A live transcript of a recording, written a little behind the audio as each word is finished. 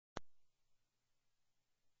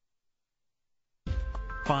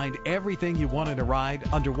Find everything you want in a ride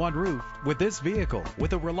under one roof with this vehicle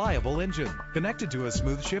with a reliable engine connected to a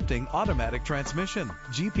smooth shifting automatic transmission.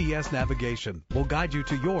 GPS navigation will guide you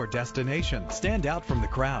to your destination. Stand out from the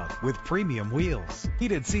crowd with premium wheels.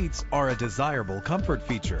 Heated seats are a desirable comfort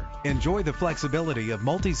feature. Enjoy the flexibility of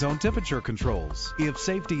multi-zone temperature controls. If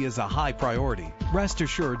safety is a high priority, rest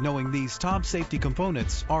assured knowing these top safety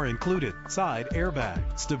components are included: side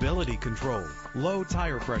airbag, stability control, low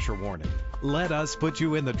tire pressure warning. Let us put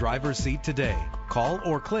you in the driver's seat today. Call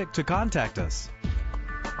or click to contact us.